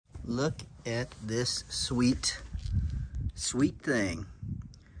Look at this sweet thing.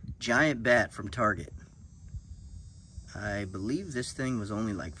 Giant bat from Target. I believe this thing was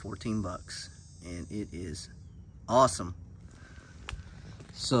only like 14 bucks, and it is awesome.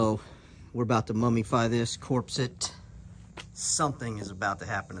 So we're about to mummify this, corpse it. Something is about to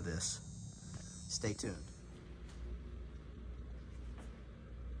happen to this. Stay tuned.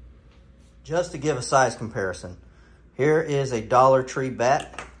 Just to give a size comparison, here is a Dollar Tree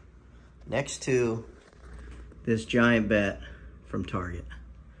bat next to this giant bat from Target.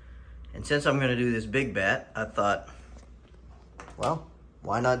 And since I'm gonna do this big bat, I thought, well,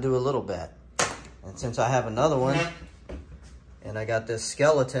 why not do a little bat? And since I have another one, and I got this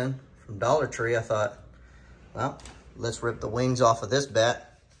skeleton from Dollar Tree, I thought, well, let's rip the wings off of this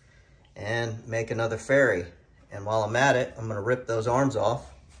bat and make another fairy. And while I'm at it, I'm gonna rip those arms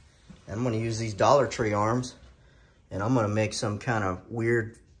off, and I'm gonna use these Dollar Tree arms, and I'm gonna make some kind of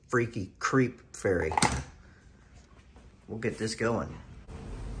weird, freaky creep fairy. We'll get this going.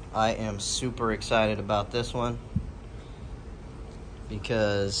 I am super excited about this one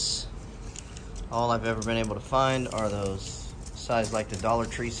because all I've ever been able to find are those size like the Dollar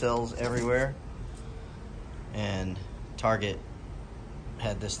Tree sells everywhere, and Target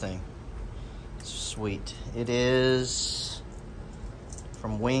had this thing. It's sweet. It is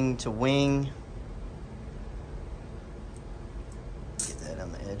from wing to wing. Get that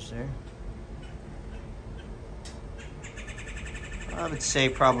on the edge there. I would say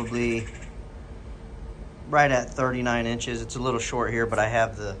probably right at 39 inches. It's a little short here, but I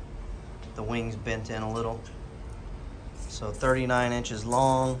have the wings bent in a little. So 39 inches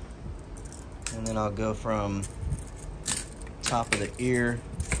long, and then I'll go from top of the ear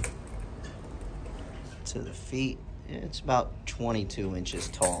to the feet. It's about 22 inches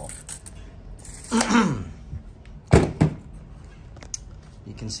tall.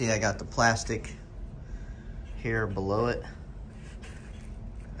 You can see I got the plastic here below it.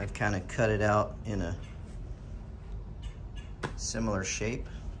 I've kind of cut it out in a similar shape.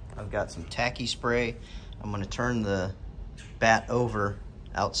 I've got some tacky spray. I'm gonna turn the bat over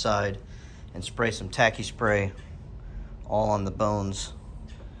outside and spray some tacky spray all on the bones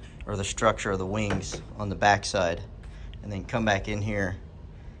or the structure of the wings on the backside, and then come back in here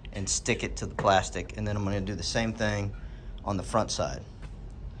and stick it to the plastic. And then I'm gonna do the same thing on the front side.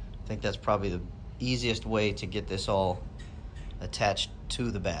 I think that's probably the easiest way to get this all attached to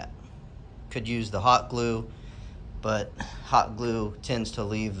the bat. Could use the hot glue, but hot glue tends to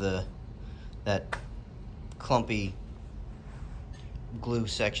leave that clumpy glue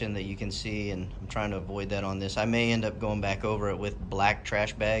section that you can see, and I'm trying to avoid that on this. I may end up going back over it with black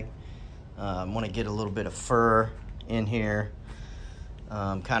trash bag. I want to get a little bit of fur in here,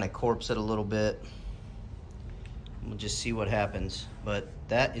 kind of corpse it a little bit. We'll just see what happens. But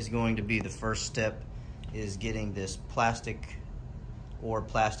that is going to be the first step, is getting this plastic or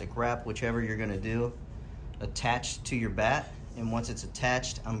plastic wrap, whichever you're gonna do, attached to your bat. And once it's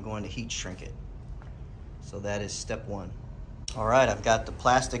attached, I'm going to heat shrink it. So that is step one. All right, I've got the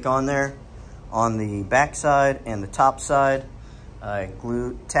plastic on there on the back side and the top side. I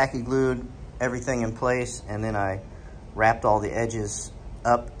tacky glued everything in place, and then I wrapped all the edges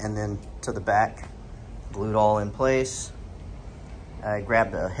up and then to the back, glued all in place. I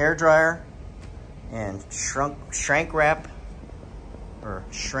grabbed a hairdryer and shrank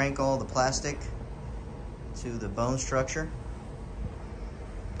all the plastic to the bone structure,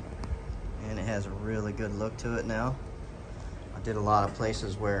 and it has a really good look to it now. I did a lot of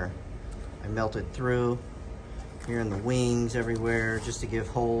places where I melted through, here in the wings, everywhere, just to give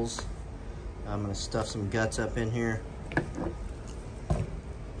holes. I'm gonna stuff some guts up in here. I'm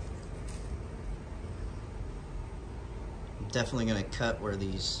definitely gonna cut where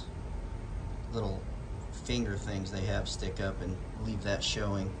these little finger things they have stick up and leave that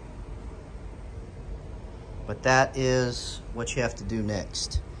showing. But that is what you have to do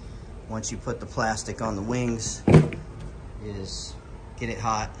next. Once you put the plastic on the wings, is get it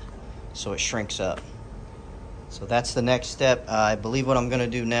hot so it shrinks up. So that's the next step. I believe what I'm gonna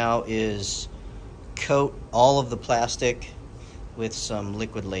do now is coat all of the plastic with some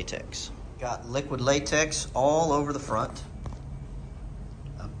liquid latex. Got liquid latex all over the front.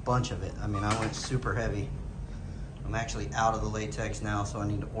 A bunch of it. I mean, I went super heavy. I'm actually out of the latex now, so I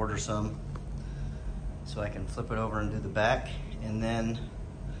need to order some so I can flip it over and do the back. And then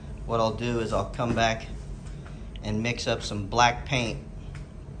what I'll do is I'll come back and mix up some black paint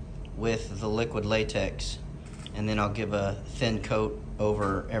with the liquid latex, and then I'll give a thin coat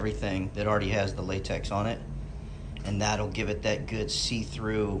over everything that already has the latex on it, and that'll give it that good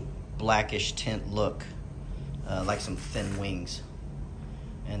see-through blackish tint look, like some thin wings.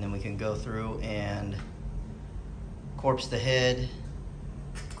 and then we can go through and corpse the head,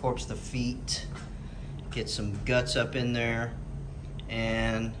 corpse the feet, get some guts up in there,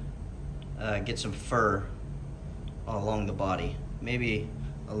 and get some fur along the body, maybe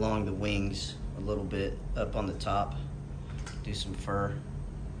along the wings a little bit, up on the top, do some fur.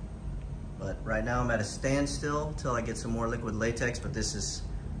 But right now I'm at a standstill till I get some more liquid latex, but this has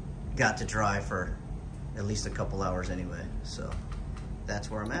got to dry for at least a couple hours anyway, so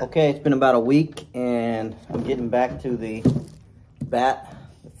that's where I'm at. Okay, it's been about a week and I'm getting back to the bat.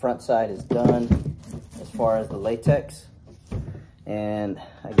 The front side is done as far as the latex, and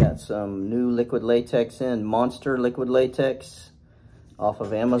I got some new liquid latex in, Monster liquid latex off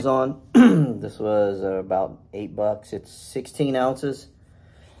of Amazon. This was about $8. It's 16 ounces.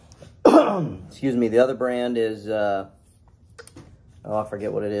 Excuse me. The other brand is, oh, I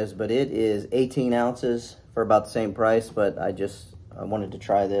forget what it is, but it is 18 ounces for about the same price, but I wanted to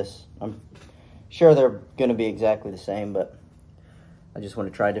try this. I'm sure they're going to be exactly the same, but I just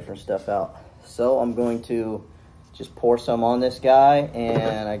want to try different stuff out. So I'm going to just pour some on this guy,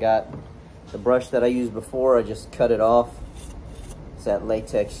 and I got the brush that I used before. I just cut it off. That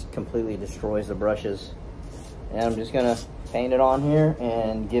latex completely destroys the brushes. And I'm just gonna paint it on here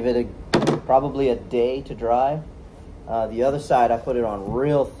and give it probably a day to dry. The other side I put it on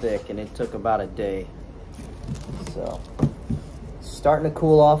real thick and it took about a day. So it's starting to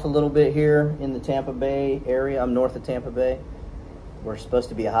cool off a little bit here in the Tampa Bay area. I'm north of Tampa Bay. We're supposed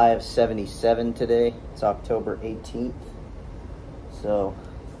to be a high of 77 today. It's October 18th. So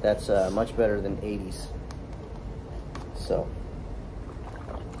that's much better than 80s. So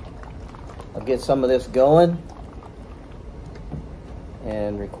I'll get some of this going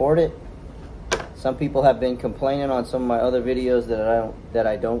and record it. Some people have been complaining on some of my other videos that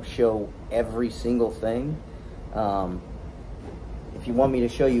I don't show every single thing. If you want me to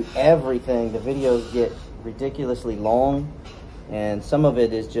show you everything, the videos get ridiculously long, and some of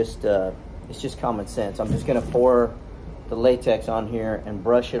it is just it's just common sense. I'm just gonna pour the latex on here and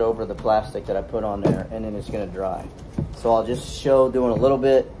brush it over the plastic that I put on there, and then it's gonna dry. So I'll just show doing a little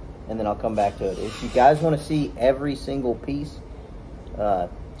bit, and then I'll come back to it. If you guys want to see every single piece,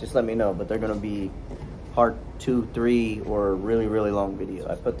 just let me know, but they're going to be part 2, 3, or really, really long video.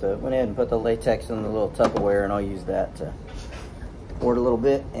 I went ahead and put the latex in the little Tupperware, and I'll use that to pour it a little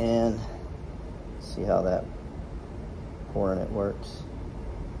bit and see how that pouring it works.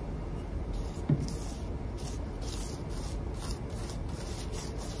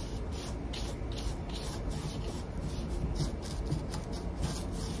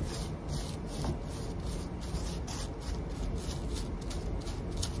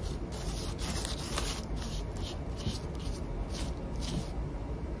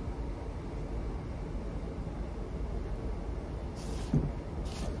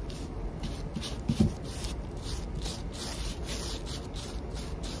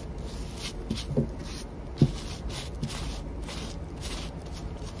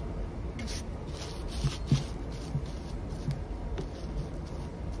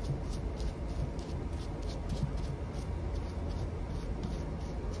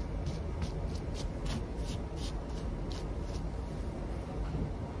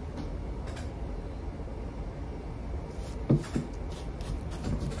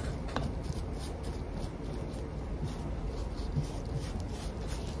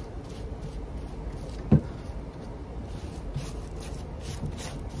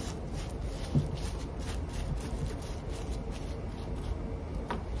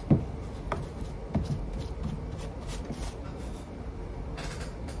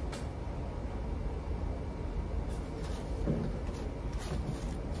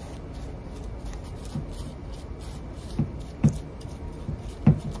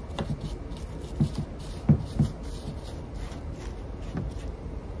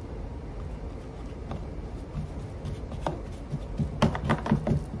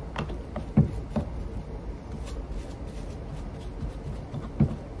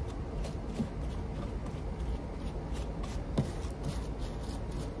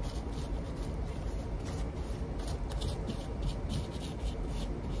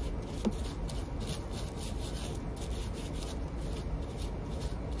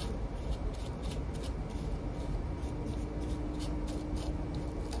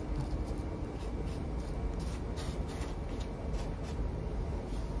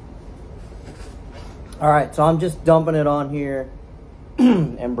 All right, so I'm just dumping it on here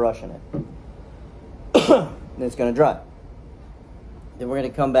and brushing it. And it's gonna dry. Then we're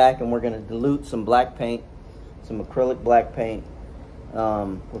gonna come back and we're gonna dilute some black paint, some acrylic black paint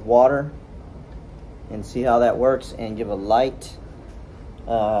with water, and see how that works, and give a light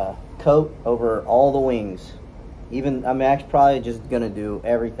coat over all the wings. Even, I'm actually probably just gonna do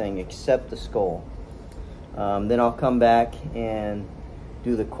everything except the skull. Then I'll come back and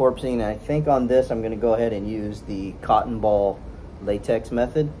do the corpsing. And I think on this I'm gonna go ahead and use the cotton ball latex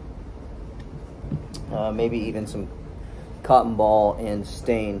method. Maybe even some cotton ball and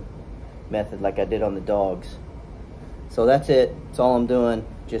stain method like I did on the dogs. So that's it. That's all I'm doing.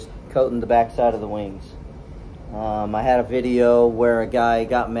 Just coating the back side of the wings. I had a video where a guy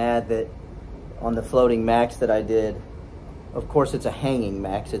got mad that on the floating Max that I did, of course it's a hanging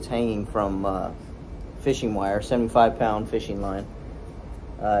Max, it's hanging from fishing wire, 75-pound fishing line.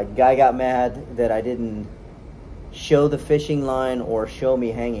 Guy got mad that I didn't show the fishing line or show me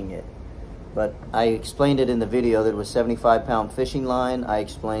hanging it. But I explained it in the video that it was 75-pound fishing line. I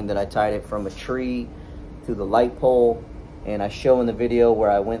explained that I tied it from a tree to the light pole, and I show in the video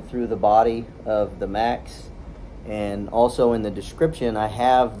where I went through the body of the Max. And also in the description I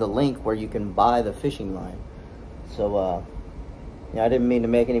have the link where you can buy the fishing line. So yeah, I didn't mean to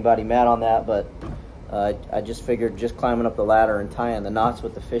make anybody mad on that, but I just figured just climbing up the ladder and tying the knots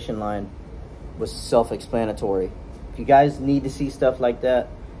with the fishing line was self-explanatory. If you guys need to see stuff like that,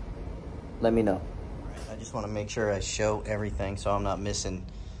 let me know. I just want to make sure I show everything so I'm not missing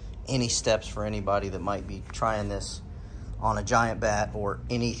any steps for anybody that might be trying this on a giant bat or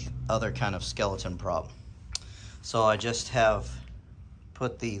any other kind of skeleton prop. So I just have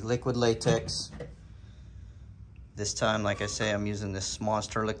put the liquid latex. This time, like I say, I'm using this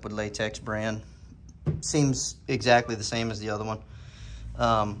Monster liquid latex brand. Seems exactly the same as the other one.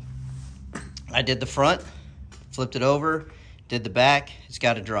 I did the front, flipped it over, did the back. It's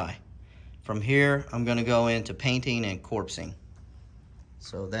got to dry. From here, I'm going to go into painting and corpsing.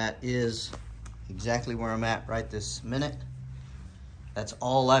 So that is exactly where I'm at right this minute. That's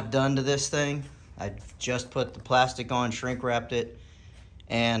all I've done to this thing. I just put the plastic on, shrink wrapped it,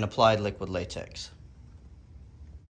 and applied liquid latex.